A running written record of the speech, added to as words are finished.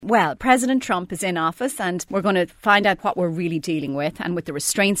Well, President Trump is in office and we're going to find out what we're really dealing with, and with the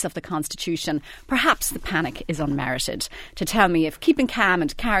restraints of the Constitution, perhaps the panic is unmerited. To tell me if keeping calm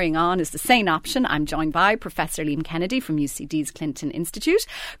and carrying on is the sane option, I'm joined by Professor Liam Kennedy from UCD's Clinton Institute.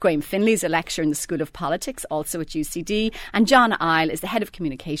 Graham Finlay is a lecturer in the School of Politics, also at UCD. And Jon Ihle is the Head of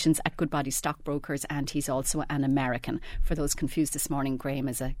Communications at Goodbody Stockbrokers, and he's also an American. For those confused this morning, Graham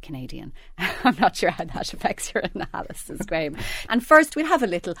is a Canadian. I'm not sure how that affects your analysis, Graham. And first, we'll have a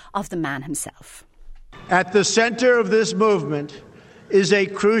little of the man himself. At the center of this movement is a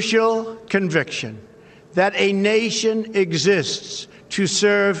crucial conviction that a nation exists to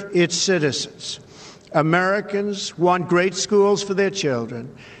serve its citizens. Americans want great schools for their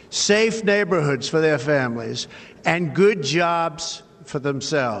children, safe neighborhoods for their families, and good jobs for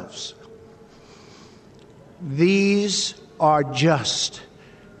themselves. These are just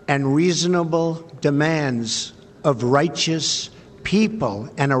and reasonable demands of righteous people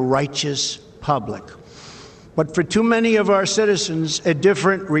and a righteous public. But for too many of our citizens, a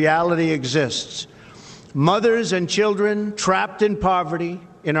different reality exists. Mothers and children trapped in poverty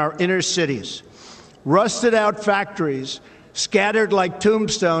in our inner cities, rusted out factories scattered like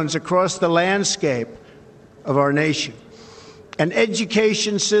tombstones across the landscape of our nation, an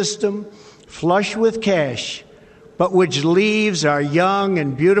education system flush with cash, but which leaves our young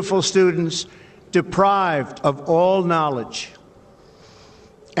and beautiful students deprived of all knowledge.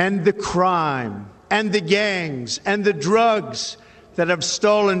 And the crime, and the gangs, and the drugs that have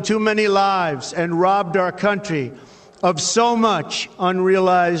stolen too many lives and robbed our country of so much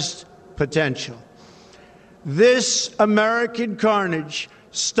unrealized potential. This American carnage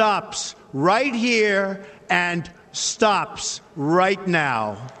stops right here and stops right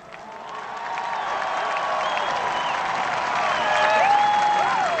now.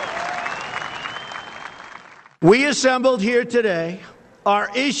 We assembled here today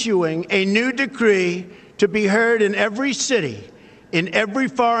are issuing a new decree to be heard in every city, in every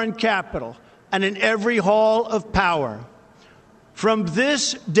foreign capital, and in every hall of power. From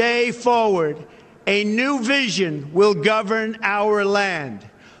this day forward, a new vision will govern our land.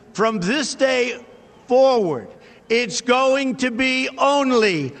 From this day forward, it's going to be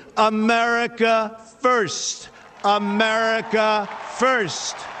only America first. America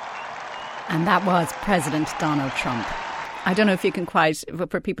first. And that was President Donald Trump. I don't know if you can quite,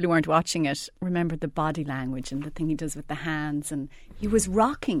 for people who weren't watching it, remember the body language and the thing he does with the hands. And he was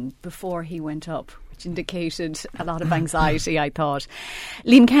rocking before he went up, which indicated a lot of anxiety, I thought.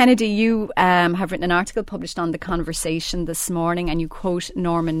 Liam Kennedy, you have written an article published on The Conversation this morning, and you quote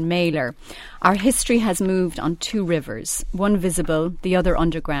Norman Mailer. Our history has moved on two rivers, one visible, the other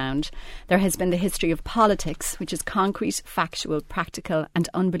underground. There has been the history of politics, which is concrete, factual, practical, and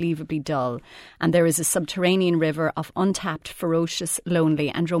unbelievably dull. And there is a subterranean river of untapped, ferocious, lonely,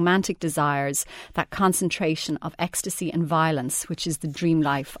 and romantic desires, that concentration of ecstasy and violence, which is the dream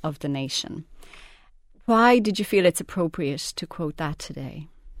life of the nation. Why did you feel it's appropriate to quote that today?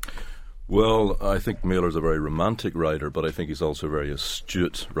 Well, I think Mailer's a very romantic writer, but I think he's also a very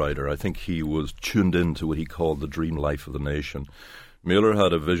astute writer. I think he was tuned into what he called the dream life of the nation. Mailer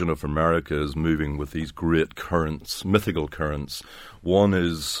had a vision of America as moving with these great currents, mythical currents. One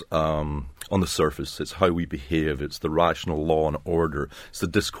is on the surface, it's how we behave, it's the rational law and order, it's the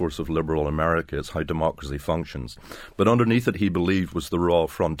discourse of liberal America, it's how democracy functions. But underneath it, he believed, was the raw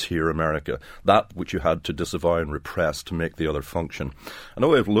frontier America, that which you had to disavow and repress to make the other function.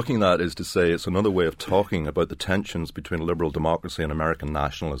 Another way of looking at it is to say it's another way of talking about the tensions between liberal democracy and American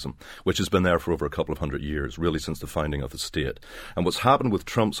nationalism, which has been there for over a couple of hundred years, really since the founding of the state. And what's happened with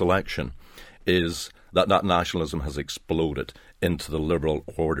Trump's election is that nationalism has exploded into the liberal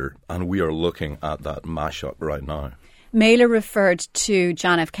order, and we are looking at that mashup right now. Mailer referred to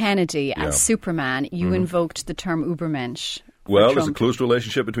John F. Kennedy as Superman. You invoked the term Übermensch. Well, there's a close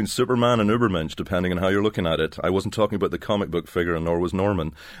relationship between Superman and Übermensch, depending on how you're looking at it. I wasn't talking about the comic book figure, and nor was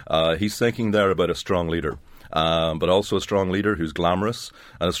Norman. He's thinking there about a strong leader. But also a strong leader who's glamorous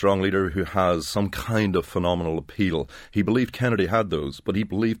and a strong leader who has some kind of phenomenal appeal. He believed Kennedy had those, but he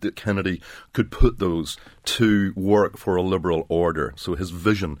believed that Kennedy could put those to work for a liberal order. So his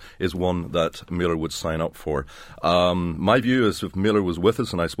vision is one that Mailer would sign up for. My view is, if Mailer was with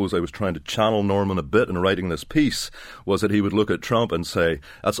us, and I suppose I was trying to channel Norman a bit in writing this piece, was that he would look at Trump and say,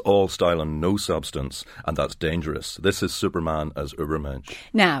 that's all style and no substance, and that's dangerous. This is Superman as Übermensch.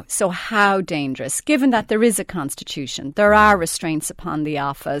 Now, so how dangerous? Given that there is a constitution. There are restraints upon the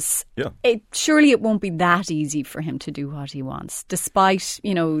office. Yeah. Surely it won't be that easy for him to do what he wants, despite, he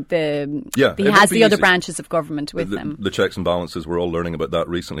has the other branches of government with him. The checks and balances, we're all learning about that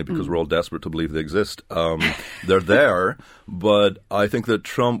recently because we're all desperate to believe they exist. They're there, but I think that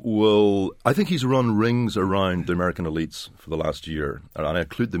I think he's run rings around the American elites for the last year, and I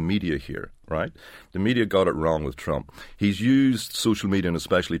include the media here. Right? The media got it wrong with Trump. He's used social media and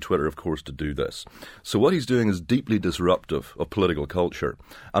especially Twitter, of course, to do this. So what he's doing is deeply disruptive of political culture.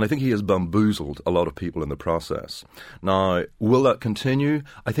 And I think he has bamboozled a lot of people in the process. Now, will that continue?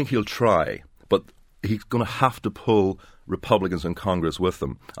 I think he'll try. But he's going to have to pull Republicans in Congress with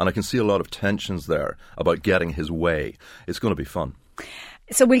him. And I can see a lot of tensions there about getting his way. It's going to be fun.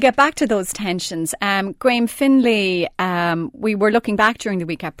 So we'll get back to those tensions. Graham Finlay, we were looking back during the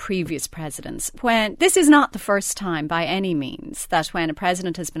week at previous presidents. This is not the first time by any means that when a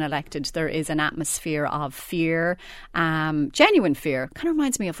president has been elected, there is an atmosphere of fear, genuine fear. Kind of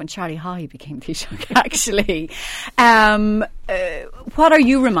reminds me of when Charlie Haughey became Taoiseach, actually. What are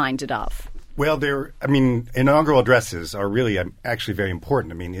you reminded of? Well, inaugural addresses are really actually very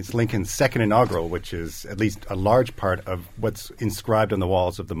important. I mean, it's Lincoln's second inaugural, which is at least a large part of what's inscribed on the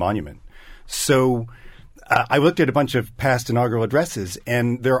walls of the monument. So I looked at a bunch of past inaugural addresses,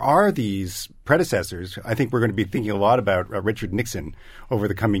 and there are these predecessors. I think we're going to be thinking a lot about Richard Nixon over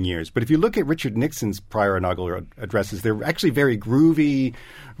the coming years. But if you look at Richard Nixon's prior inaugural addresses, they're actually very groovy,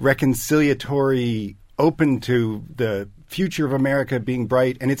 reconciliatory, open to the future of America being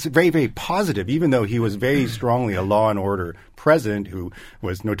bright, and it's very, very positive, even though he was very strongly a law and order president who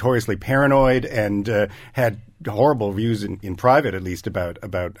was notoriously paranoid and had horrible views in private, at least, about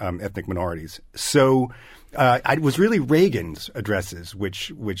ethnic minorities. So it was really Reagan's addresses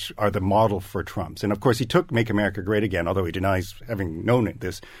which are the model for Trump's. And, of course, he took Make America Great Again, although he denies having known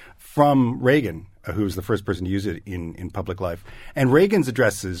this, from Reagan, who was the first person to use it in public life. And Reagan's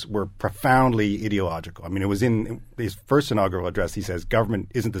addresses were profoundly ideological. I mean, it was in his first inaugural address, he says,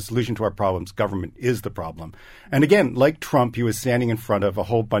 government isn't the solution to our problems, government is the problem. And again, like Trump, he was standing in front of a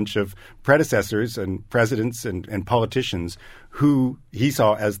whole bunch of predecessors and presidents and politicians who he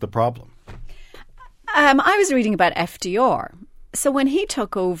saw as the problem. I was reading about FDR. So when he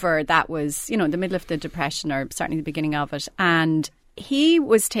took over, that was, the middle of the Depression, or certainly the beginning of it, and he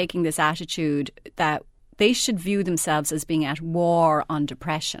was taking this attitude that they should view themselves as being at war on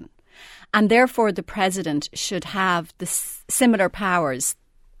depression. And therefore, the president should have the similar powers,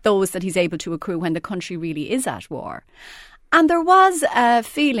 those that he's able to accrue when the country really is at war. And there was a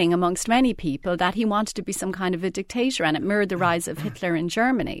feeling amongst many people that he wanted to be some kind of a dictator, and it mirrored the rise of Hitler in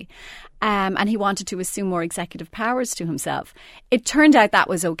Germany. And he wanted to assume more executive powers to himself. It turned out that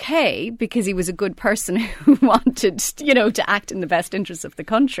was okay because he was a good person who wanted, to act in the best interests of the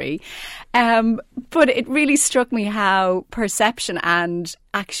country. But it really struck me how perception and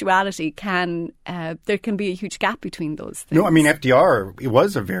actuality there can be a huge gap between those things. No, I mean, FDR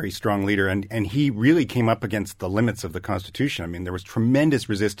was a very strong leader, and he really came up against the limits of the Constitution. I mean, there was tremendous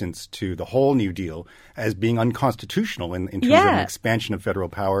resistance to the whole New Deal as being unconstitutional in terms of an expansion of federal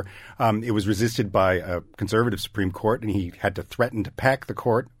power. It was resisted by a conservative Supreme Court, and he had to threaten to pack the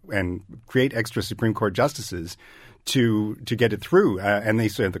court and create extra Supreme Court justices to get it through. And they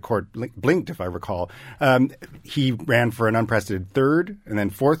said the court blinked, if I recall. He ran for an unprecedented third and then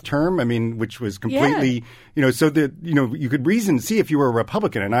fourth term, which was completely, so that, you could see if you were a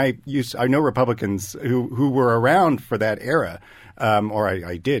Republican. And I know Republicans who were around for that era. Or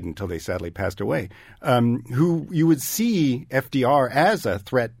I did until they sadly passed away, who you would see FDR as a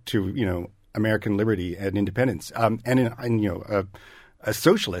threat to, American liberty and independence, a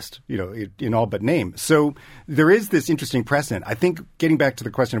socialist, in all but name. So there is this interesting precedent. I think getting back to the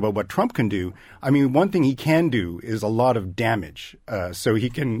question about what Trump can do, one thing he can do is a lot of damage. So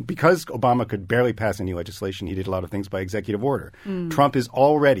he can, because Obama could barely pass any legislation, he did a lot of things by executive order. Trump has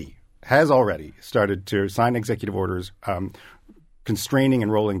already started to sign executive orders constraining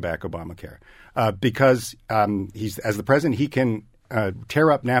and rolling back Obamacare because he's, as the president, he can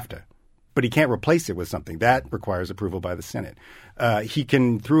tear up NAFTA, but he can't replace it with something. That requires approval by the Senate. He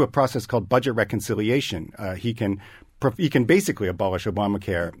can, through a process called budget reconciliation, he can basically abolish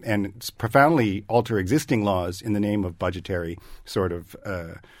Obamacare and profoundly alter existing laws in the name of budgetary sort of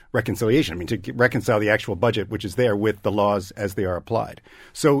reconciliation. To reconcile the actual budget, which is there, with the laws as they are applied.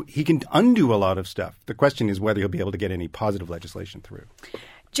 So he can undo a lot of stuff. The question is whether he'll be able to get any positive legislation through.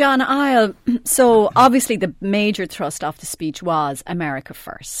 Jon Ihle, so obviously the major thrust of the speech was America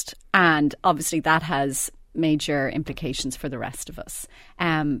First. And obviously that has major implications for the rest of us,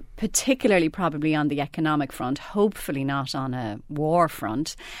 particularly probably on the economic front, hopefully not on a war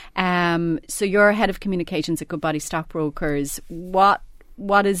front. So you're head of communications at Goodbody Stockbrokers.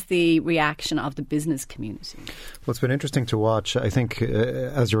 What is the reaction of the business community? Well, it's been interesting to watch. I think,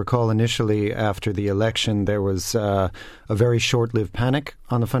 as you recall, initially after the election, there was a very short-lived panic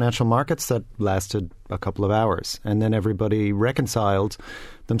on the financial markets that lasted a couple of hours. And then everybody reconciled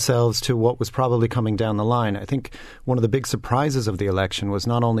themselves to what was probably coming down the line. I think one of the big surprises of the election was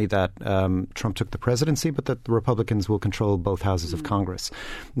not only that Trump took the presidency, but that the Republicans will control both houses of Congress.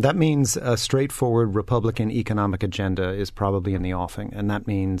 That means a straightforward Republican economic agenda is probably in the offing, and that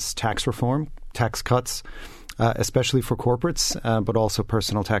means tax reform, tax cuts, especially for corporates, but also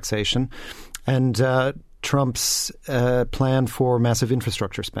personal taxation, and Trump's plan for massive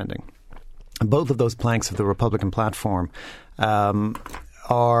infrastructure spending. Both of those planks of the Republican platform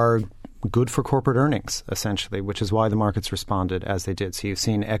are good for corporate earnings, essentially, which is why the markets responded as they did. So you've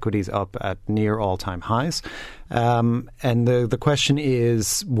seen equities up at near all-time highs. And the question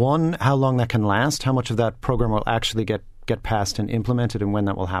is, one, how long that can last, how much of that program will actually get passed and implemented, and when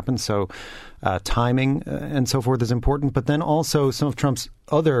that will happen. So timing and so forth is important. But then also some of Trump's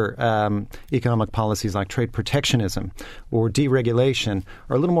other economic policies like trade protectionism or deregulation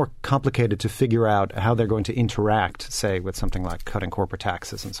are a little more complicated to figure out how they're going to interact, say, with something like cutting corporate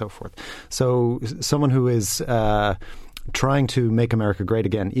taxes and so forth. So someone who is trying to make America great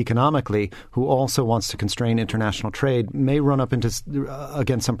again economically, who also wants to constrain international trade, may run up into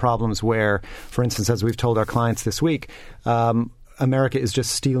against some problems where, for instance, as we've told our clients this week, America is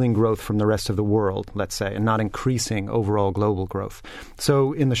just stealing growth from the rest of the world, let's say, and not increasing overall global growth.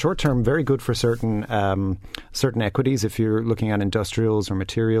 So in the short term, very good for certain equities. If you're looking at industrials or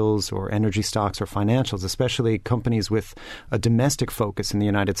materials or energy stocks or financials, especially companies with a domestic focus in the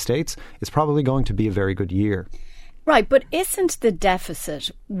United States, it's probably going to be a very good year. Right, but isn't the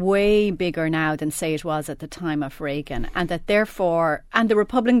deficit way bigger now than, say, it was at the time of Reagan, and that therefore, and the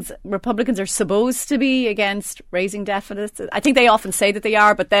Republicans are supposed to be against raising deficits? I think they often say that they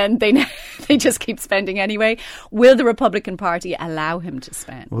are, but then they just keep spending anyway. Will the Republican Party allow him to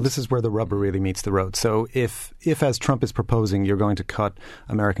spend? Well, this is where the rubber really meets the road. So if as Trump is proposing, you're going to cut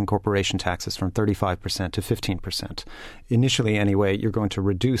American corporation taxes from 35% to 15%, initially anyway, you're going to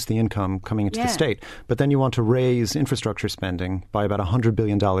reduce the income coming into the state, but then you want to raise infrastructure spending by about $100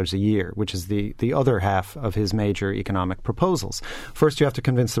 billion a year, which is the other half of his major economic proposals. First, you have to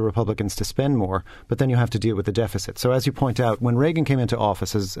convince the Republicans to spend more, but then you have to deal with the deficit. So as you point out, when Reagan came into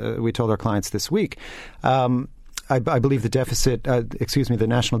office, as we told our clients this week, I believe the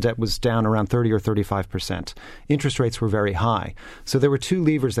national debt was down around 30 or 35%. Interest rates were very high. So there were two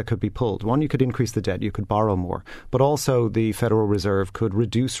levers that could be pulled. One, you could increase the debt, you could borrow more. But also the Federal Reserve could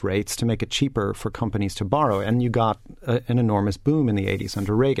reduce rates to make it cheaper for companies to borrow. And you got an enormous boom in the 80s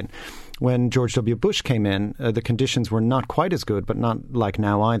under Reagan. When George W. Bush came in, the conditions were not quite as good, but not like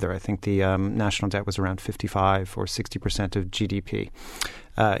now either. I think the national debt was around 55 or 60% of GDP.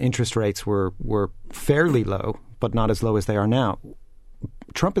 Interest rates were fairly low, but not as low as they are now.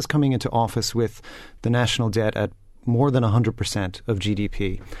 Trump is coming into office with the national debt at more than 100% of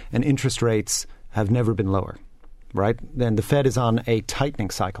GDP, and interest rates have never been lower, right? Then the Fed is on a tightening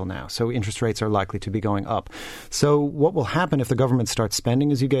cycle now, so interest rates are likely to be going up. So what will happen if the government starts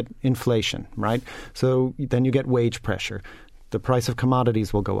spending is you get inflation, right? So then you get wage pressure. The price of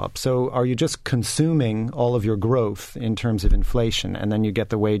commodities will go up. So are you just consuming all of your growth in terms of inflation, and then you get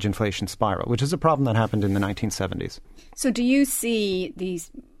the wage inflation spiral, which is a problem that happened in the 1970s. So do you see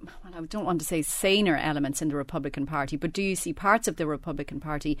these, well, I don't want to say saner elements in the Republican Party, but do you see parts of the Republican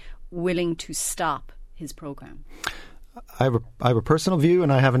Party willing to stop his programme? I have a personal view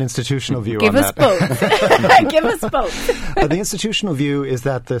and I have an institutional view on that. Give us both. The institutional view is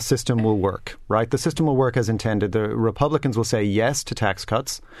that the system will work, right? The system will work as intended. The Republicans will say yes to tax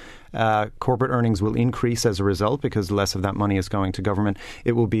cuts. Corporate earnings will increase as a result because less of that money is going to government.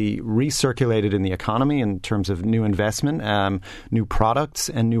 It will be recirculated in the economy in terms of new investment, new products,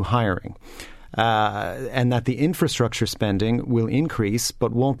 and new hiring. And that the infrastructure spending will increase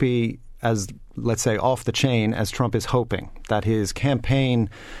but won't be as, let's say, off the chain as Trump is hoping, that his campaign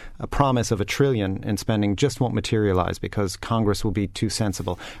promise of $1 trillion in spending just won't materialize because Congress will be too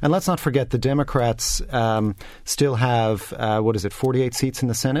sensible. And let's not forget the Democrats still have, 48 seats in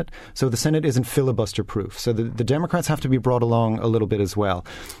the Senate. So the Senate isn't filibuster proof. So the Democrats have to be brought along a little bit as well.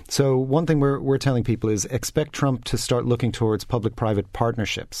 So one thing we're telling people is expect Trump to start looking towards public-private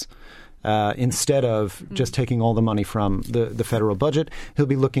partnerships. Instead of just taking all the money from the federal budget, he'll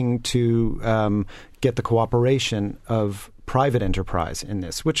be looking to get the cooperation of private enterprise in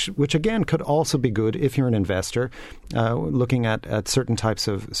this, which again could also be good if you're an investor looking at certain types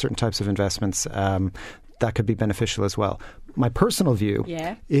of investments. That could be beneficial as well. My personal view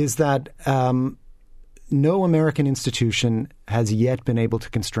is that no American institution has yet been able to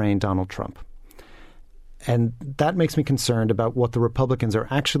constrain Donald Trump. And that makes me concerned about what the Republicans are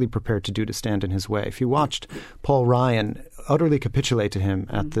actually prepared to do to stand in his way. If you watched Paul Ryan utterly capitulate to him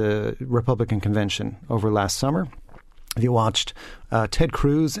at the Republican convention over last summer, if you watched Ted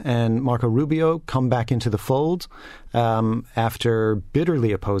Cruz and Marco Rubio come back into the fold after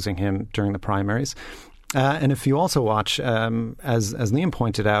bitterly opposing him during the primaries, and if you also watch, as Liam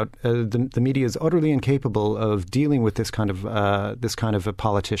pointed out, the media is utterly incapable of dealing with this kind of a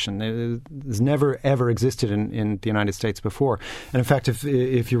politician. It has never ever existed in the United States before. And in fact,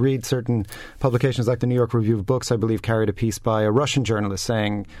 if you read certain publications like the New York Review of Books, I believe carried a piece by a Russian journalist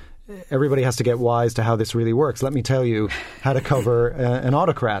saying, everybody has to get wise to how this really works. Let me tell you how to cover an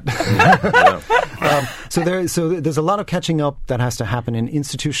autocrat. So there's a lot of catching up that has to happen in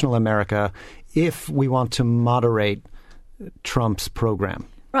institutional America if we want to moderate Trump's program.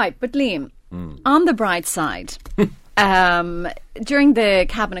 Right, but Liam, on the bright side, during the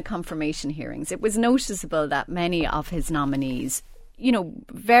cabinet confirmation hearings, it was noticeable that many of his nominees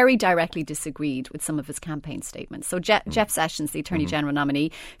very directly disagreed with some of his campaign statements. So Jeff Sessions, the Attorney General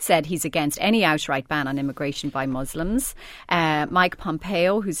nominee, said he's against any outright ban on immigration by Muslims. Mike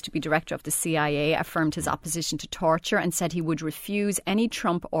Pompeo, who's to be director of the CIA, affirmed his opposition to torture and said he would refuse any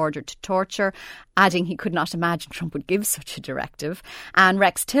Trump order to torture, adding he could not imagine Trump would give such a directive. And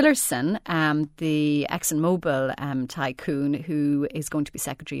Rex Tillerson, the ExxonMobil tycoon who is going to be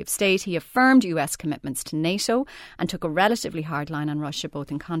Secretary of State, he affirmed US commitments to NATO and took a relatively hard line on Russia,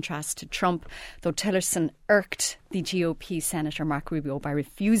 both in contrast to Trump, though Tillerson irked the GOP Senator Marco Rubio by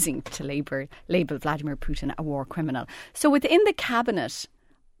refusing to label Vladimir Putin a war criminal. So within the cabinet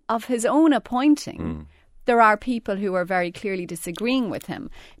of his own appointing, there are people who are very clearly disagreeing with him.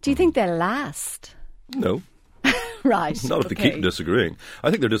 Do you think they'll last? No. Right. Not if they keep disagreeing.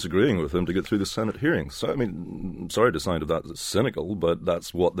 I think they're disagreeing with him to get through the Senate hearings. So, I mean, sorry to sound of that as cynical, but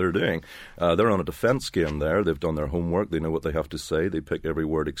that's what they're doing. They're on a defence game there. They've done their homework. They know what they have to say. They pick every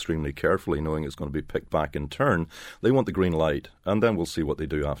word extremely carefully, knowing it's going to be picked back in turn. They want the green light, and then we'll see what they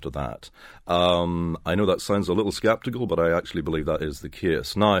do after that. I know that sounds a little sceptical, but I actually believe that is the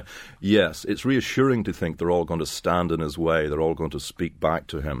case. Now, yes, it's reassuring to think they're all going to stand in his way. They're all going to speak back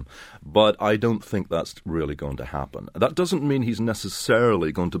to him. But I don't think that's really going to happen. That doesn't mean he's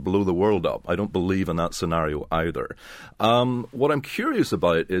necessarily going to blow the world up. I don't believe in that scenario either. What I'm curious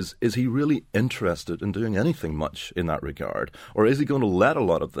about is he really interested in doing anything much in that regard? Or is he going to let a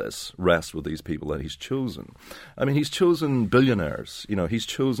lot of this rest with these people that he's chosen? I mean, he's chosen billionaires. He's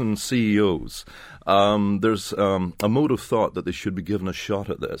chosen CEOs. There's a mode of thought that they should be given a shot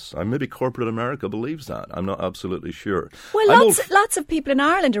at this. Maybe corporate America believes that. I'm not absolutely sure. Well, lots of people in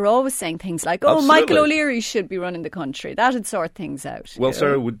Ireland are always saying things like, Absolutely. Michael O'Leary should be running the country. That would sort things out. Well,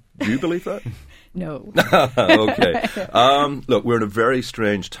 Sarah, would you believe that? No. Okay. Look, we're in a very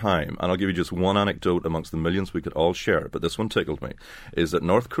strange time, and I'll give you just one anecdote amongst the millions we could all share, but this one tickled me, is that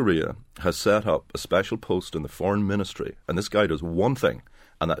North Korea has set up a special post in the foreign ministry, and this guy does one thing,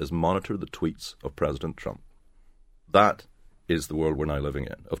 and that is monitor the tweets of President Trump. That is the world we're now living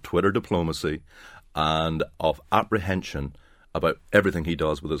in, of Twitter diplomacy and of apprehension about everything he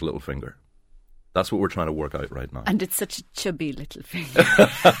does with his little finger. That's what we're trying to work out right now. And it's such a chubby little finger.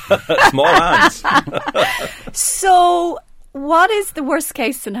 Small hands. So what is the worst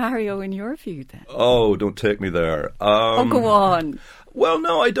case scenario in your view then? Oh, don't take me there. Go on. Well,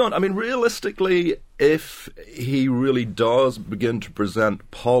 no, I don't. I mean, realistically, if he really does begin to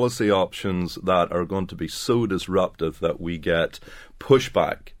present policy options that are going to be so disruptive that we get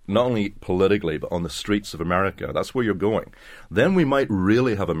pushback, not only politically, but on the streets of America, that's where you're going, then we might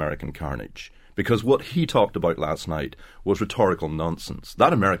really have American carnage. Because what he talked about last night was rhetorical nonsense.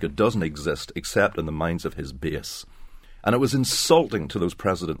 That America doesn't exist except in the minds of his base. And it was insulting to those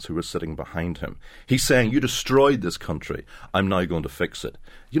presidents who were sitting behind him. He's saying, you destroyed this country. I'm now going to fix it.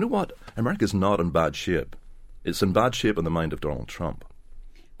 You know what? America's not in bad shape. It's in bad shape in the mind of Donald Trump.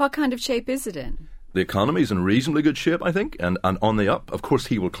 What kind of shape is it in? The economy is in reasonably good shape, I think, and on the up. Of course,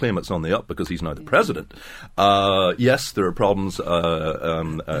 he will claim it's on the up because he's now the president. Yes, there are problems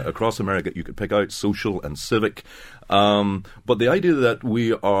across America you could pick out, social and civic. But the idea that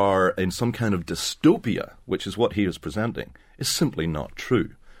we are in some kind of dystopia, which is what he is presenting, is simply not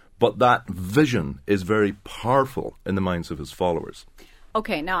true. But that vision is very powerful in the minds of his followers.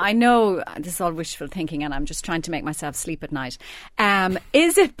 Okay, now I know this is all wishful thinking and I'm just trying to make myself sleep at night.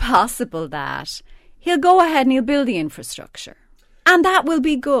 Is it possible that he'll go ahead and he'll build the infrastructure. And that will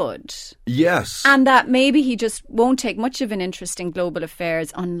be good. Yes. And that maybe he just won't take much of an interest in global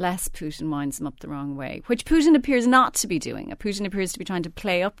affairs unless Putin winds him up the wrong way, which Putin appears not to be doing. Putin appears to be trying to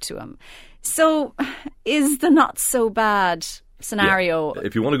play up to him. So is the not so bad scenario? Yeah.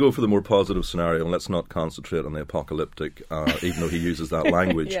 If you want to go for the more positive scenario, and let's not concentrate on the apocalyptic, even though he uses that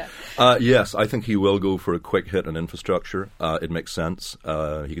language. Yes, I think he will go for a quick hit on infrastructure. It makes sense.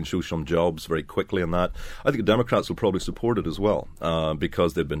 He can show some jobs very quickly in that. I think the Democrats will probably support it as well,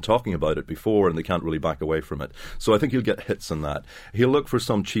 because they've been talking about it before and they can't really back away from it. So I think he'll get hits in that. He'll look for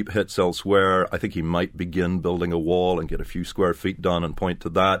some cheap hits elsewhere. I think he might begin building a wall and get a few square feet done and point to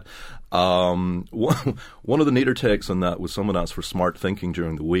that. One of the neater takes on that was someone asked for smart thinking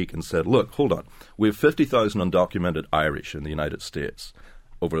during the week and said, look, hold on, we have 50,000 undocumented Irish in the United States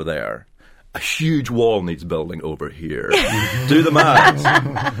over there. A huge wall needs building over here. Do the maths.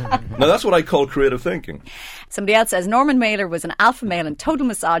 Now, that's what I call creative thinking. Somebody else says Norman Mailer was an alpha male and total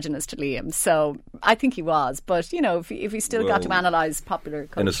misogynist to Liam. So I think he was. But, if he still got to analyse popular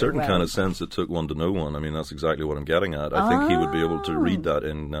culture. In a certain kind of sense, it took one to know one. I mean, that's exactly what I'm getting at. I think he would be able to read that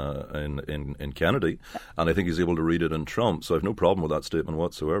in Kennedy. And I think he's able to read it in Trump. So I have no problem with that statement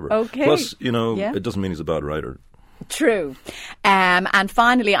whatsoever. Okay. Plus, it doesn't mean he's a bad writer. True. And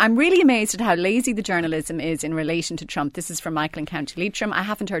finally, I'm really amazed at how lazy the journalism is in relation to Trump. This is from Michael in County Leitrim. I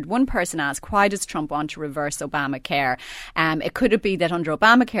haven't heard one person ask, why does Trump want to reverse Obamacare? It could be that under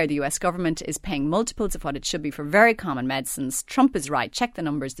Obamacare, the US government is paying multiples of what it should be for very common medicines. Trump is right. Check the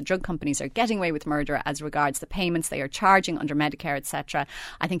numbers. The drug companies are getting away with murder as regards the payments they are charging under Medicare, etc.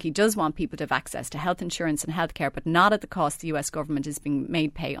 I think he does want people to have access to health insurance and healthcare, but not at the cost the US government is being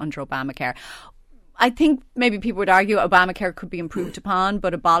made pay under Obamacare. I think maybe people would argue Obamacare could be improved upon,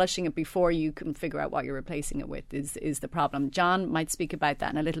 but abolishing it before you can figure out what you're replacing it with is the problem. John might speak about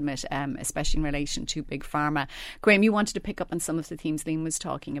that in a little bit, especially in relation to Big Pharma. Graham, you wanted to pick up on some of the themes Liam was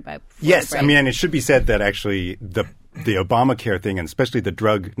talking about. Yes, I mean, and it should be said that actually the Obamacare thing, and especially the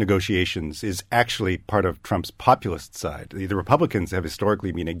drug negotiations, is actually part of Trump's populist side. The Republicans have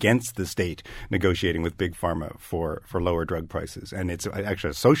historically been against the state negotiating with Big Pharma for lower drug prices. And it's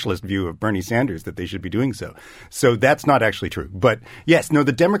actually a socialist view of Bernie Sanders that they should be doing so. So that's not actually true. But yes, no,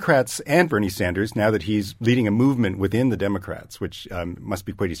 the Democrats and Bernie Sanders, now that he's leading a movement within the Democrats, which must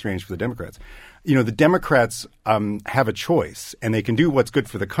be quite strange for the Democrats, the Democrats have a choice, and they can do what's good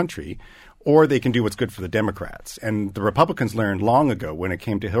for the country, or they can do what's good for the Democrats. And the Republicans learned long ago, when it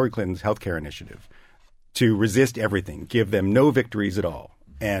came to Hillary Clinton's health care initiative, to resist everything, give them no victories at all.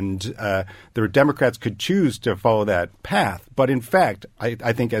 And the Democrats could choose to follow that path. But in fact,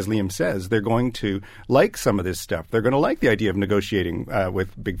 I think, as Liam says, they're going to like some of this stuff. They're going to like the idea of negotiating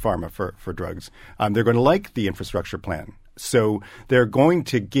with Big Pharma for drugs. They're going to like the infrastructure plan. So they're going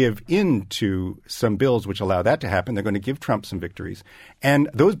to give in to some bills which allow that to happen. They're going to give Trump some victories. And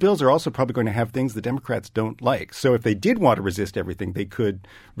those bills are also probably going to have things the Democrats don't like. So if they did want to resist everything, they could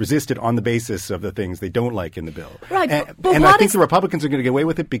resist it on the basis of the things they don't like in the bill. Right. And I think the Republicans are going to get away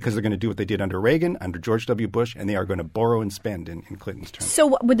with it because they're going to do what they did under Reagan, under George W. Bush, and they are going to borrow and spend in Clinton's term.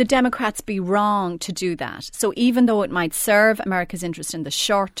 So would the Democrats be wrong to do that? So even though it might serve America's interest in the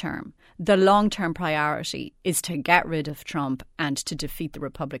short term, the long-term priority is to get rid of Trump and to defeat the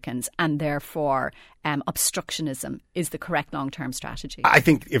Republicans, and therefore obstructionism is the correct long-term strategy. I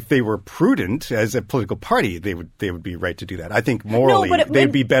think if they were prudent as a political party, they would be right to do that. I think morally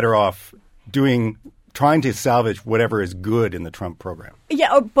they'd be better off trying to salvage whatever is good in the Trump program.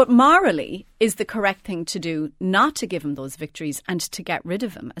 Yeah, but morally is the correct thing to do not to give him those victories and to get rid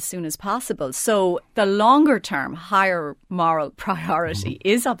of him as soon as possible. So the longer term, higher moral priority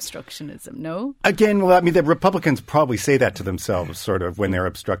is obstructionism, no? Again, well, I mean, the Republicans probably say that to themselves sort of when they're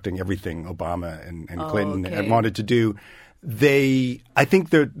obstructing everything Obama and Clinton wanted to do. I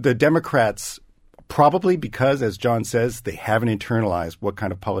think the Democrats probably, because, as John says, they haven't internalized what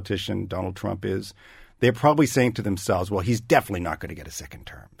kind of politician Donald Trump is, they're probably saying to themselves, well, he's definitely not going to get a second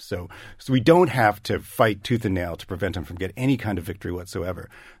term. So we don't have to fight tooth and nail to prevent him from getting any kind of victory whatsoever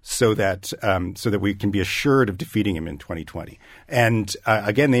so that we can be assured of defeating him in 2020. And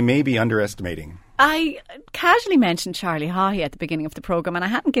again, they may be underestimating. I casually mentioned Charlie Haughey at the beginning of the programme, and I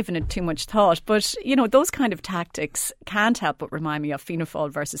hadn't given it too much thought. But, those kind of tactics can't help but remind me of Fianna Fáil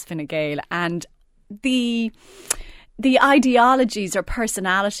versus Fine Gael, and the ideologies or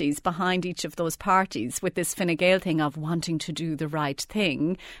personalities behind each of those parties, with this Fine Gael thing of wanting to do the right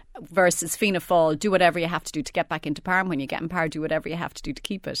thing versus Fianna Fáil, do whatever you have to do to get back into power. When you get in power, do whatever you have to do to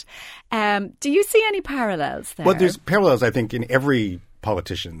keep it. Do you see any parallels there? Well, there's parallels, I think, in every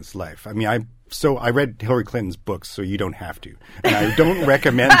politician's life. I mean, So I read Hillary Clinton's books, so you don't have to. And I don't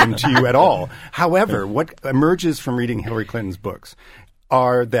recommend them to you at all. However, what emerges from reading Hillary Clinton's books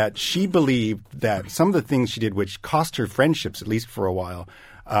are that she believed that some of the things she did, which cost her friendships, at least for a while,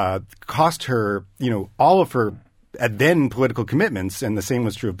 cost her, all of her then political commitments, and the same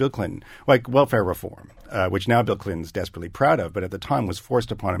was true of Bill Clinton, like welfare reform, which now Bill Clinton's desperately proud of, but at the time was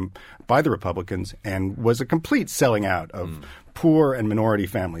forced upon him by the Republicans and was a complete selling out of poor and minority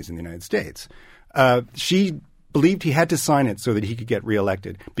families in the United States. She believed he had to sign it so that he could get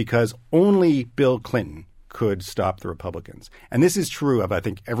reelected because only Bill Clinton could stop the Republicans. And this is true of, I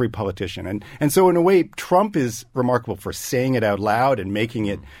think, every politician. And so in a way, Trump is remarkable for saying it out loud and making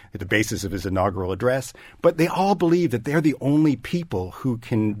it the basis of his inaugural address. But they all believe that they're the only people who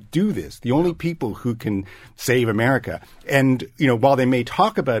can do this, the only people who can save America. And, while they may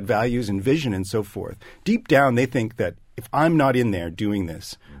talk about values and vision and so forth, deep down they think that if I'm not in there doing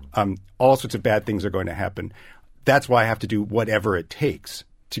this, all sorts of bad things are going to happen. That's why I have to do whatever it takes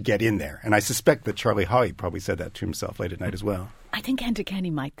to get in there. And I suspect that Charlie Haughey probably said that to himself late at night as well. I think Enda Kenny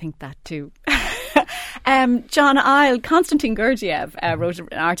might think that too. Jon Ihle, Konstantin Gurdjieff wrote an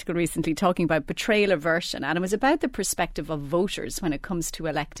article recently talking about betrayal aversion, and it was about the perspective of voters when it comes to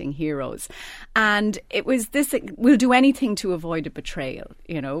electing heroes. And it was this, we'll do anything to avoid a betrayal,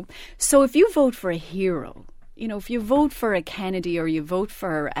 So if you vote for a hero, if you vote for a Kennedy or you vote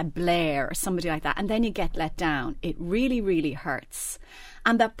for a Blair or somebody like that, and then you get let down, it really, really hurts.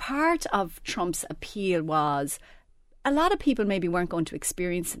 And that part of Trump's appeal was a lot of people maybe weren't going to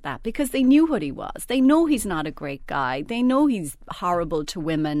experience that because they knew what he was. They know he's not a great guy. They know he's horrible to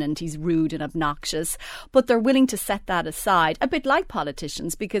women and he's rude and obnoxious, but they're willing to set that aside, a bit like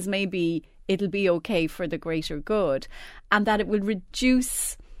politicians, because maybe it'll be okay for the greater good, and that it will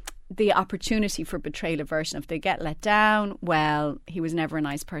reduce the opportunity for betrayal aversion. If they get let down, well, he was never a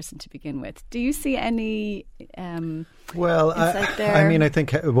nice person to begin with. Do you see any insight there? I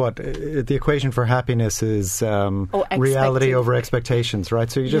think the equation for happiness is reality over expectations,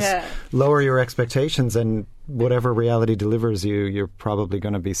 right? So you just lower your expectations and whatever reality delivers you, you're probably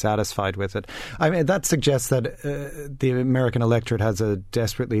going to be satisfied with it. I mean, that suggests that the American electorate has a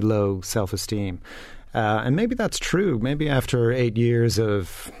desperately low self-esteem. And maybe that's true. Maybe after 8 years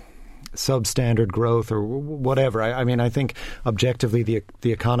of substandard growth or whatever. I think objectively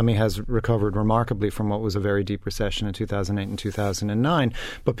the economy has recovered remarkably from what was a very deep recession in 2008 and 2009,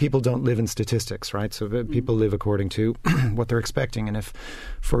 but people don't live in statistics, right? So people live according to what they're expecting. And if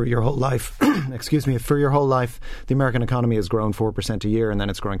for your whole life, if for your whole life the American economy has grown 4% a year and then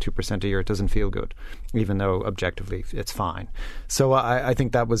it's growing 2% a year, it doesn't feel good, even though objectively it's fine. So I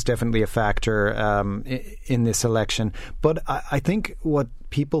think that was definitely a factor in this election. But I think what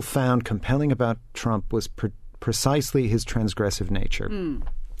people found compelling about Trump was precisely his transgressive nature.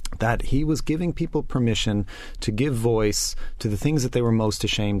 That he was giving people permission to give voice to the things that they were most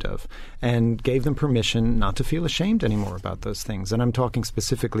ashamed of, and gave them permission not to feel ashamed anymore about those things. And I'm talking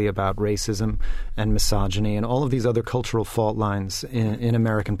specifically about racism and misogyny and all of these other cultural fault lines in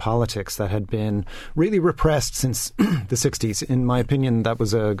American politics that had been really repressed since the 60s. In my opinion, that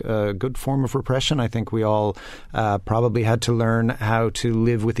was a good form of repression. I think we all probably had to learn how to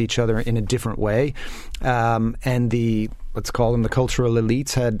live with each other in a different way. And let's call them the cultural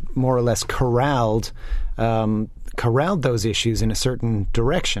elites, had more or less corralled those issues in a certain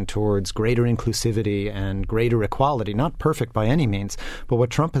direction towards greater inclusivity and greater equality. Not perfect by any means, but what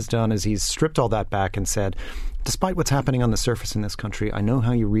Trump has done is he's stripped all that back and said, despite what's happening on the surface in this country, I know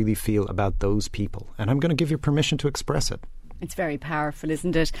how you really feel about those people, and I'm going to give you permission to express it. It's very powerful,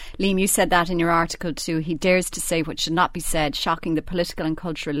 isn't it? Liam, you said that in your article too. He dares to say what should not be said, shocking the political and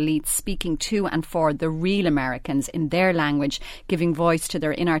cultural elites, speaking to and for the real Americans in their language, giving voice to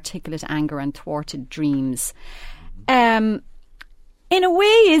their inarticulate anger and thwarted dreams. In a way,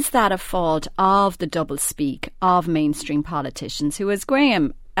 is that a fault of the doublespeak of mainstream politicians who, as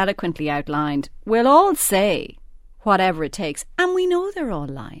Graham eloquently outlined, will all say whatever it takes, and we know they're all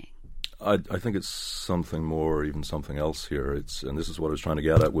lying? I think it's something more, even something else here. And this is what I was trying to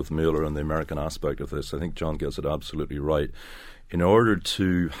get at with Miller and the American aspect of this. I think John gets it absolutely right. In order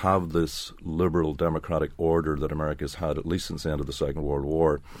to have this liberal democratic order that America's had at least since the end of the Second World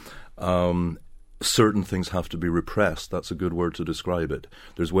War, certain things have to be repressed. That's a good word to describe it.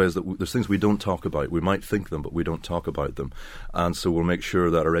 There's things we don't talk about. We might think them, but we don't talk about them. And so we'll make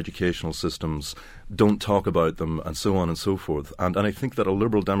sure that our educational systems don't talk about them, and so on and so forth. And I think that a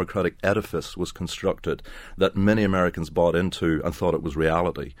liberal democratic edifice was constructed that many Americans bought into and thought it was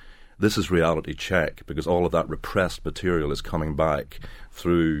reality. This is reality check, because all of that repressed material is coming back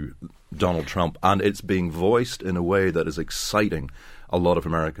through Donald Trump, and it's being voiced in a way that is exciting a lot of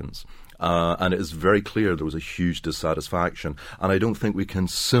Americans. And it is very clear there was a huge dissatisfaction. And I don't think we can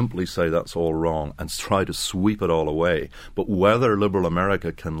simply say that's all wrong and try to sweep it all away. But whether liberal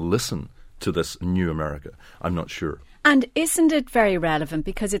America can listen to this new America, I'm not sure. And isn't it very relevant,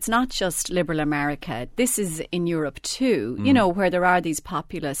 because it's not just liberal America, this is in Europe too, you know, where there are these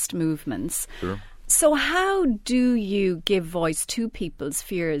populist movements. Sure. So how do you give voice to people's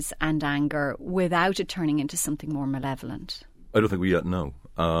fears and anger without it turning into something more malevolent? I don't think we yet know.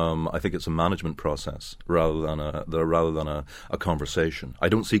 I think it's a management process rather than a conversation. I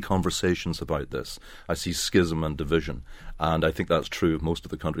don't see conversations about this. I see schism and division, and I think that's true of most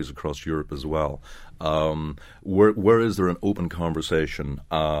of the countries across Europe as well. Where is there an open conversation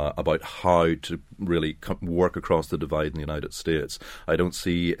about how to really work across the divide in the United States? I don't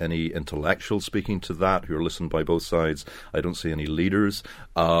see any intellectuals speaking to that who are listened by both sides. I don't see any leaders.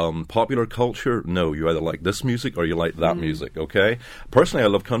 Popular culture, no, you either like this music or you like that music, okay? Personally, I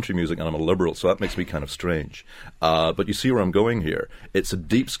love country music and I'm a liberal, so that makes me kind of strange. But you see where I'm going here. It's a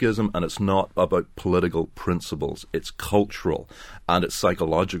deep schism, and it's not about political principles. It's cultural and it's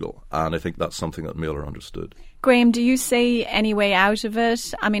psychological, and I think that's something that Mailer understood. Graham, do you see any way out of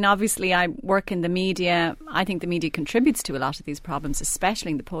it? I mean, obviously I work in the media. I think the media contributes to a lot of these problems,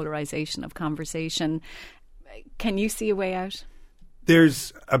 especially in the polarisation of conversation. Can you see a way out?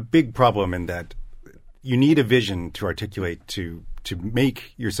 There's a big problem in that you need a vision to articulate to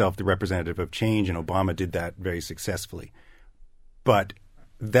make yourself the representative of change, and Obama did that very successfully. But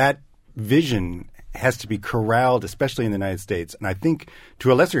that vision has to be corralled, especially in the United States, and I think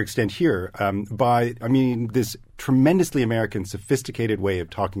to a lesser extent here, by this tremendously American, sophisticated way of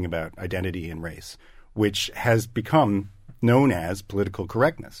talking about identity and race, which has become known as political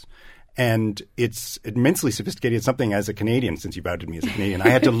correctness. And it's immensely sophisticated. It's something, as a Canadian, since you've outed me as a Canadian, I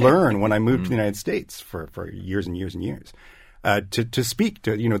had to learn when I moved to the United States for years and years and years to speak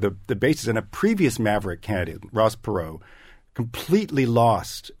to the basis. And a previous Maverick candidate, Ross Perot, completely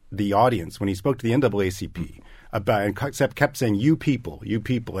lost the audience when he spoke to the NAACP about, and kept saying "you people,"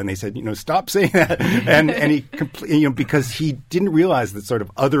 and they said, stop saying that, and he because he didn't realize that sort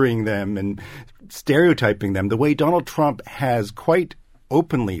of othering them and stereotyping them the way Donald Trump has quite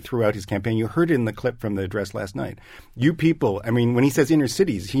openly throughout his campaign. You heard it in the clip from the address last night. You people, when he says inner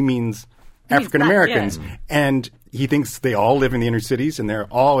cities, he means African Americans, and he thinks they all live in the inner cities and they're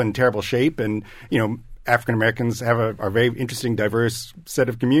all in terrible shape, and African Americans have a very interesting, diverse set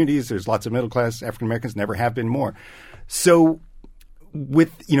of communities. There's lots of middle class African Americans, never have been more. So,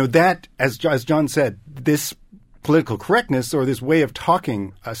 with that, as John said, this political correctness, or this way of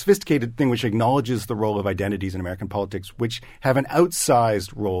talking, a sophisticated thing which acknowledges the role of identities in American politics, which have an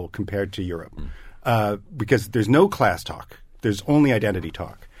outsized role compared to Europe, because there's no class talk, there's only identity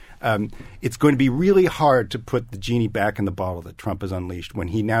talk. It's going to be really hard to put the genie back in the bottle that Trump has unleashed when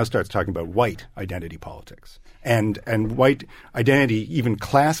he now starts talking about white identity politics and white identity, even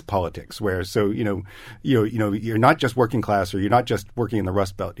class politics, where you're not just working class, or you're not just working in the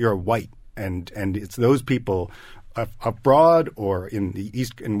Rust Belt, you're a white, and it's those people abroad or in the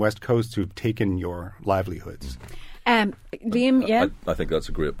East and West Coast who've taken your livelihoods. Liam, yeah, I think that's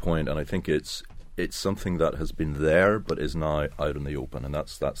a great point, and I think it's something that has been there but is now out in the open, and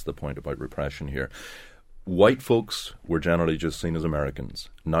that's the point about repression here. White folks were generally just seen as Americans.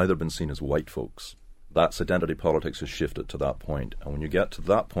 Now they've been seen as white folks. That's identity politics has shifted to that point. And when you get to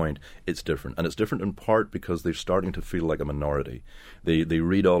that point, it's different. And it's different in part because they're starting to feel like a minority. They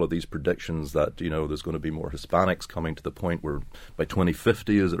read all of these predictions that, there's going to be more Hispanics coming to the point where by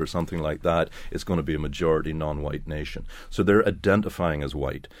 2050, is it, or something like that, it's going to be a majority non-white nation. So they're identifying as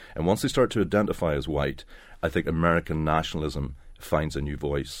white. And once they start to identify as white, I think American nationalism finds a new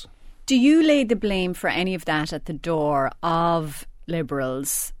voice. Do you lay the blame for any of that at the door of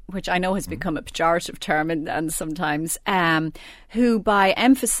Liberals, which I know has become a pejorative term and sometimes, who by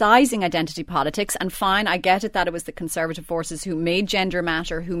emphasising identity politics, and fine, I get it that it was the conservative forces who made gender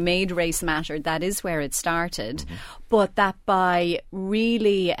matter, who made race matter, that is where it started, but that by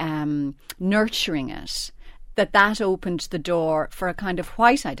really nurturing it, that opened the door for a kind of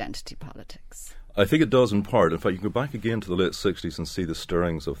white identity politics. I think it does in part. In fact, you can go back again to the late 60s and see the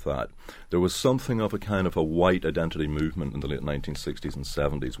stirrings of that. There was something of a kind of a white identity movement in the late 1960s and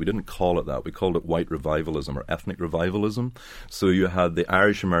 70s. We didn't call it that. We called it white revivalism or ethnic revivalism. So you had the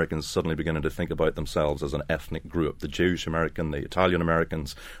Irish Americans suddenly beginning to think about themselves as an ethnic group, the Jewish American, the Italian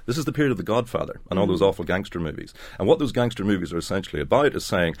Americans. This is the period of The Godfather and all those awful gangster movies. And what those gangster movies are essentially about is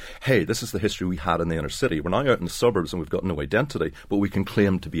saying, hey, this is the history we had in the inner city. We're now out in the suburbs and we've got no identity, but we can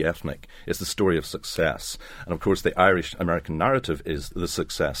claim to be ethnic. It's the story of of success. And of course, the Irish-American narrative is the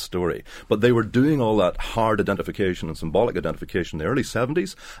success story. But they were doing all that hard identification and symbolic identification in the early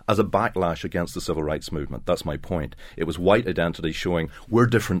 70s as a backlash against the civil rights movement. That's my point. It was white identity showing we're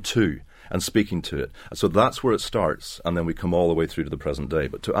different too, and speaking to it. So that's where it starts, and then we come all the way through to the present day.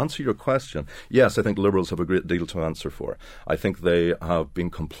 But to answer your question, yes, I think Liberals have a great deal to answer for. I think they have been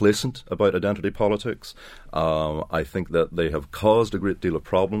complacent about identity politics. I think that they have caused a great deal of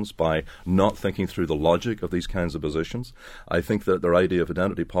problems by not thinking through the logic of these kinds of positions. I think that their idea of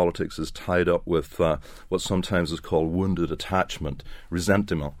identity politics is tied up with what sometimes is called wounded attachment,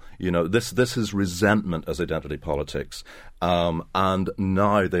 resentiment. This is resentment as identity politics. And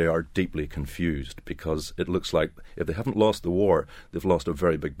now they are deeply confused because it looks like if they haven't lost the war, they've lost a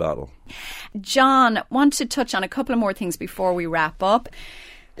very big battle. John, I want to touch on a couple of more things before we wrap up.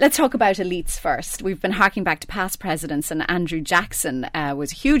 Let's talk about elites first. We've been harking back to past presidents, and Andrew Jackson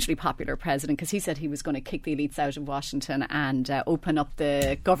was a hugely popular president because he said he was going to kick the elites out of Washington and open up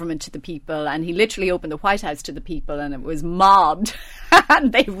the government to the people. And he literally opened the White House to the people, and it was mobbed.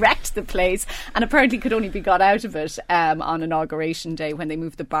 And they wrecked the place, and apparently could only be got out of it on inauguration day when they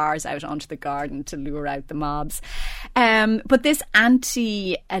moved the bars out onto the garden to lure out the mobs. But this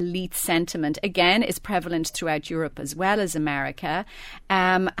anti-elite sentiment, again, is prevalent throughout Europe as well as America.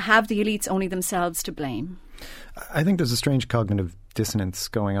 Have the elites only themselves to blame? I think there's a strange cognitive dissonance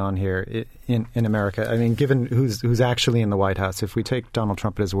going on here in America. I mean, given who's actually in the White House, if we take Donald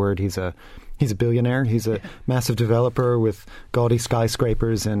Trump at his word, he's a billionaire. He's a massive developer with gaudy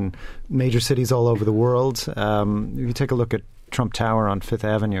skyscrapers in major cities all over the world. If you take a look at Trump Tower on Fifth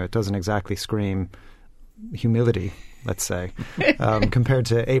Avenue, it doesn't exactly scream humility, let's say, compared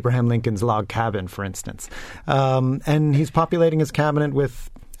to Abraham Lincoln's log cabin, for instance. And he's populating his cabinet with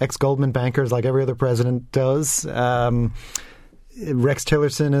ex-Goldman bankers like every other president does. Rex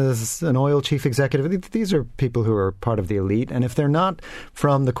Tillerson is an oil chief executive. These are people who are part of the elite. And if they're not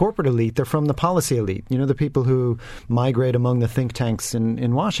from the corporate elite, they're from the policy elite. The people who migrate among the think tanks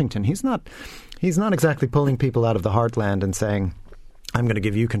in Washington. He's not exactly pulling people out of the heartland and saying, I'm going to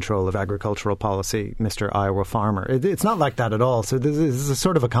give you control of agricultural policy, Mr. Iowa farmer. It's not like that at all. So this is a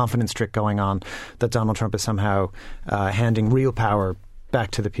sort of a confidence trick going on that Donald Trump is somehow handing real power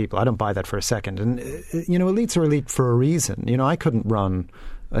back to the people. I don't buy that for a second. And, elites are elite for a reason. I couldn't run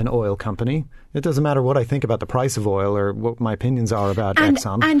an oil company. It doesn't matter what I think about the price of oil or what my opinions are about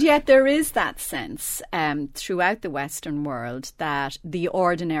Exxon. And yet there is that sense throughout the Western world that the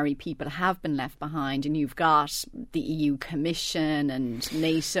ordinary people have been left behind, and you've got the EU Commission and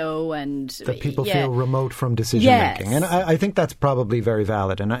NATO and... That people feel remote from decision-making. And I think that's probably very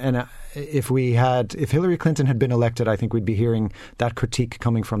valid. And if Hillary Clinton had been elected, I think we'd be hearing that critique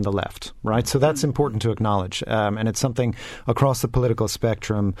coming from the left, right? So that's important to acknowledge. And it's something across the political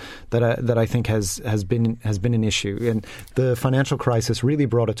spectrum that I think has been an issue. And the financial crisis really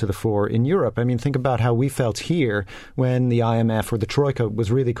brought it to the fore in Europe. I mean, think about how we felt here when the IMF or the Troika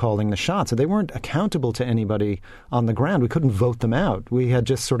was really calling the shots. They weren't accountable to anybody on the ground. We couldn't vote them out. We had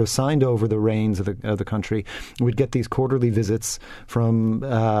just sort of signed over the reins of the country. We'd get these quarterly visits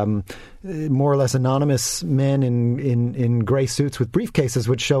from more or less anonymous men in grey suits with briefcases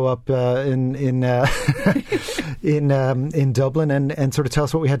would show up in Dublin and sort of tell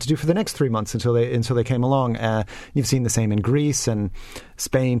us what we had to do for the next 3 months until they came along. You've seen the same in Greece and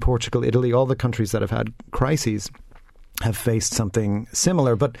Spain, Portugal, Italy, all the countries that have had crises have faced something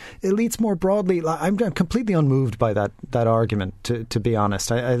similar. But elites more broadly, I'm completely unmoved by that argument, to be honest.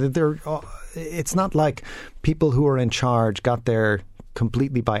 It's not like people who are in charge got there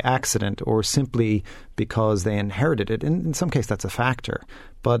completely by accident or simply because they inherited it. In some case, that's a factor.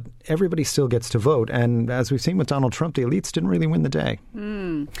 But everybody still gets to vote. And as we've seen with Donald Trump, the elites didn't really win the day.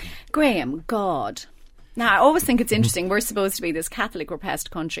 Graham, God. Now, I always think it's interesting. We're supposed to be this Catholic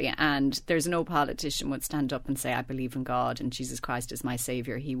repressed country, and there's no politician would stand up and say, I believe in God and Jesus Christ is my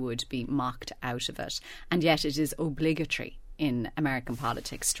saviour. He would be mocked out of it. And yet it is obligatory in American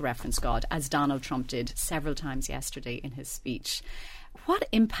politics to reference God, as Donald Trump did several times yesterday in his speech. What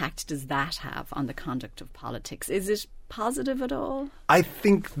impact does that have on the conduct of politics? Is it positive at all? I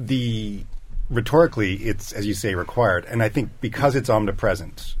think rhetorically, it's, as you say, required. And I think because it's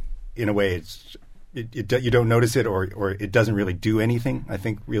omnipresent, in a way, you don't notice it or it doesn't really do anything, I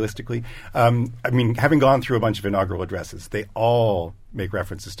think, realistically. Having gone through a bunch of inaugural addresses, they all make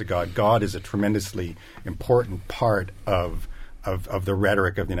references to God. God is a tremendously important part of the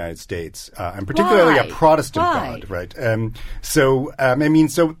rhetoric of the United States, and particularly a Protestant God, right? So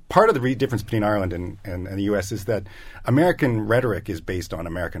part of the difference between Ireland and the U.S. is that American rhetoric is based on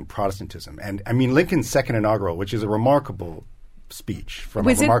American Protestantism. And Lincoln's second inaugural, which is a remarkable speech from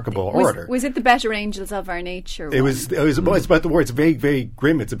a remarkable orator. Was it the better angels of our nature? It's about the war. It's very, very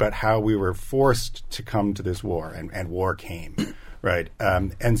grim. It's about how we were forced to come to this war, and war came, right?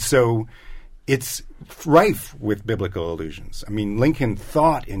 And so it's rife with biblical allusions. I mean, Lincoln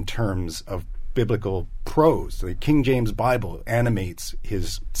thought in terms of biblical prose. The King James Bible animates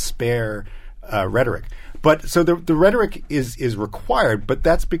his spare rhetoric. But so the rhetoric is required, but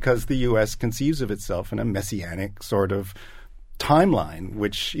that's because the U.S. conceives of itself in a messianic sort of timeline,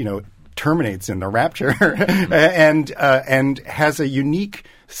 which, terminates in the rapture and has a unique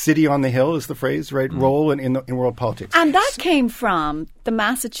city on the hill, is the phrase, right? Role in world politics. And that came from the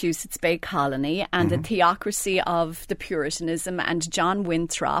Massachusetts Bay Colony and the theocracy of the Puritanism and John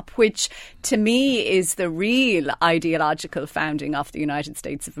Winthrop, which to me is the real ideological founding of the United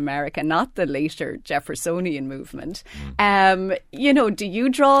States of America, not the later Jeffersonian movement. Do you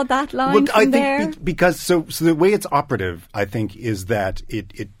draw that line from there? I think because so the way it's operative, I think, is that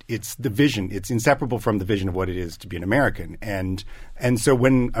it's the vision. It's inseparable from the vision of what it is to be an American. And so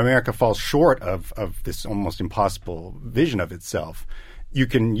when America falls short of this almost impossible vision of itself, you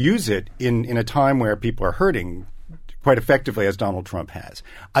can use it in a time where people are hurting quite effectively, as Donald Trump has.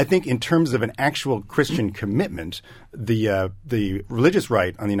 I think in terms of an actual Christian commitment, the religious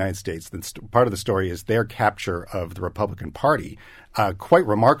right on the United States, part of the story is their capture of the Republican Party. Quite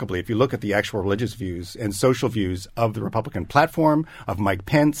remarkably, if you look at the actual religious views and social views of the Republican platform, of Mike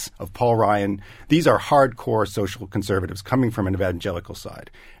Pence, of Paul Ryan, these are hardcore social conservatives coming from an evangelical side.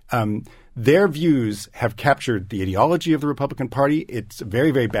 Their views have captured the ideology of the Republican Party. It's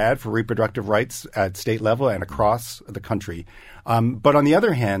very, very bad for reproductive rights at state level and across the country. But on the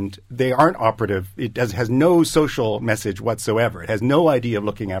other hand, they aren't operative. It has no social message whatsoever. It has no idea of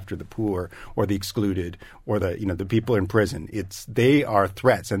looking after the poor or the excluded or the people in prison. They are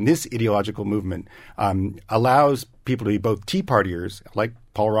threats. And this ideological movement allows people to be both Tea Partiers, like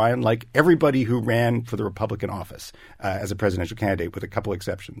Paul Ryan, like everybody who ran for the Republican office as a presidential candidate, with a couple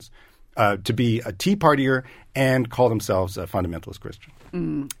exceptions, to be a Tea Partier and call themselves a fundamentalist Christian.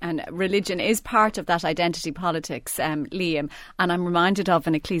 And religion is part of that identity politics, Liam. And I'm reminded of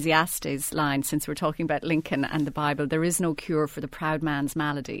an Ecclesiastes line, since we're talking about Lincoln and the Bible: there is no cure for the proud man's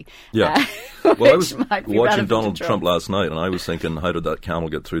malady. Yeah. Well, I was watching Donald Trump last night, and I was thinking, how did that camel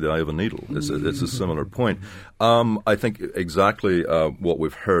get through the eye of a needle? It's a similar point. I think exactly what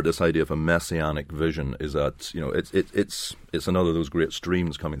we've heard, this idea of a messianic vision, is that it's another of those great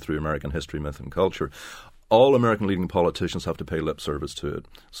streams coming through American history, myth, and culture. All American leading politicians have to pay lip service to it.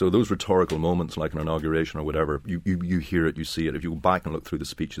 So those rhetorical moments, like an inauguration or whatever, you hear it, you see it. If you go back and look through the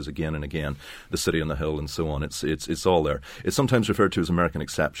speeches again and again, the city on the hill and so on, it's all there. It's sometimes referred to as American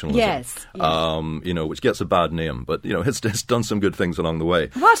exceptionalism. Yes. Which gets a bad name, but it's done some good things along the way.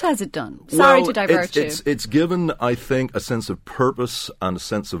 What has it done? Sorry to divert you. It's given, I think, a sense of purpose and a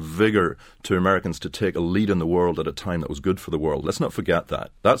sense of vigor to Americans to take a lead in the world at a time that was good for the world. Let's not forget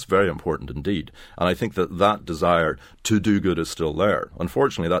that. That's very important indeed. And I think that desire to do good is still there.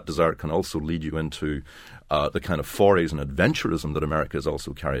 Unfortunately, that desire can also lead you into the kind of forays and adventurism that America has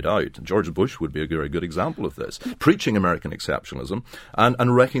also carried out. George Bush would be a very good example of this, preaching American exceptionalism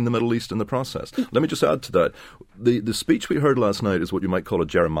and wrecking the Middle East in the process. Let me just add to that. The speech we heard last night is what you might call a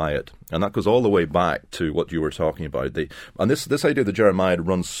Jeremiad, and that goes all the way back to what you were talking about. And this idea of the Jeremiad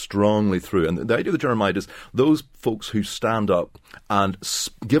runs strongly through. And the idea of the Jeremiad is those folks who stand up and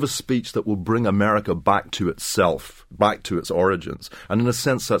give a speech that will bring America back to itself, back to its origins. And in a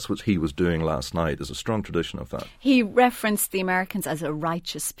sense, that's what he was doing last night. There's a strong tradition of that. He referenced the Americans as a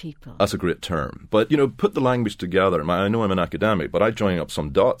righteous people. That's a great term. But, put the language together. I know I'm an academic, but I join up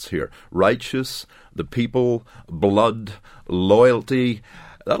some dots here. Righteous, the people, blood, loyalty.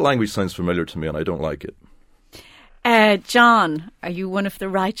 That language sounds familiar to me, and I don't like it. John, are you one of the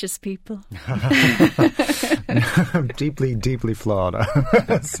righteous people? Deeply, deeply flawed,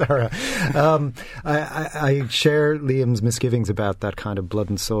 Sarah. I share Liam's misgivings about that kind of blood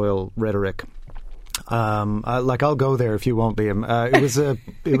and soil rhetoric. I'll go there if you won't, Liam. It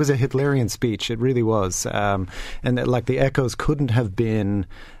was a Hitlerian speech. It really was, and the echoes couldn't have been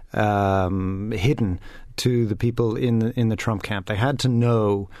hidden to the people in the Trump camp. They had to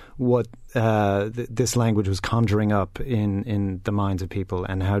know what this language was conjuring up in the minds of people,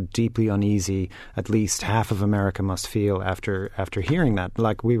 and how deeply uneasy at least half of America must feel after hearing that.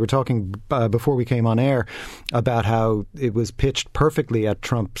 Like we were talking before we came on air about how it was pitched perfectly at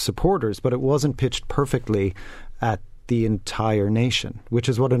Trump supporters, but it wasn't pitched perfectly at the entire nation, which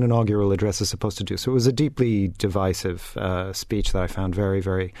is what an inaugural address is supposed to do. So it was a deeply divisive speech that I found very,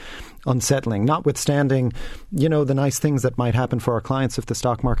 very unsettling, notwithstanding, the nice things that might happen for our clients if the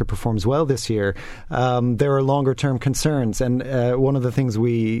stock market performs well this year. There are longer term concerns. And one of the things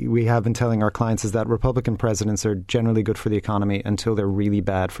we have been telling our clients is that Republican presidents are generally good for the economy until they're really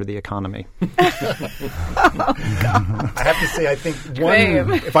bad for the economy. I have to say, I think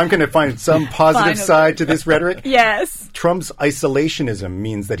if I'm going to find some positive side to this rhetoric, yes, Trump's isolationism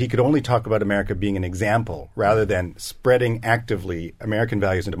means that he could only talk about America being an example rather than spreading actively American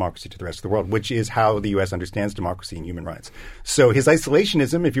values and democracy to the rest of the world, which is how the U.S. understands democracy and human rights. So his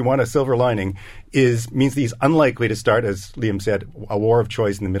isolationism, if you want a silver lining, means that he's unlikely to start, as Liam said, a war of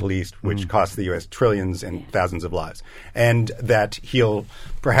choice in the Middle East, which costs the U.S. trillions and thousands of lives, and that he'll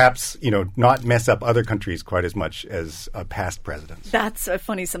perhaps, not mess up other countries quite as much as past presidents. That's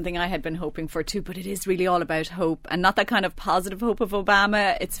something I had been hoping for too, but it is really all about hope, and not that kind of positive hope of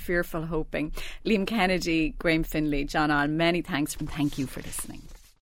Obama. It's fearful hoping. Liam Kennedy, Graham Finlay, Jon Ihle, many thanks and thank you for listening.